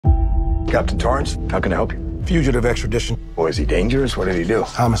Captain Torrance, how can I help you? Fugitive extradition. Or is he dangerous? What did he do?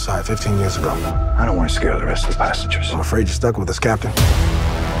 Homicide 15 years ago. I don't want to scare the rest of the passengers. I'm afraid you're stuck with us, Captain.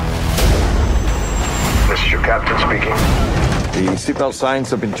 This is your captain speaking. The seatbelt signs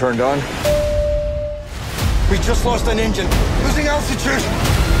have been turned on. We just lost an engine. Losing altitude.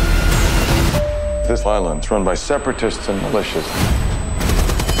 This island's run by separatists and militias.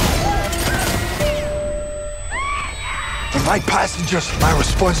 My passengers, my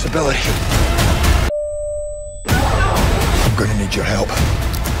responsibility. I'm gonna need your help.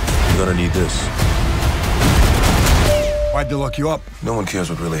 You're gonna need this. Why'd they lock you up? No one cares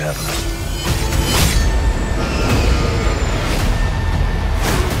what really happened.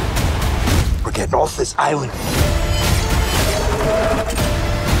 We're getting off this island.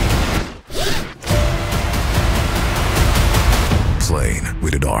 Plane,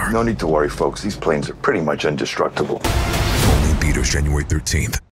 rated R. No need to worry, folks. These planes are pretty much indestructible. Only in theaters January 13th.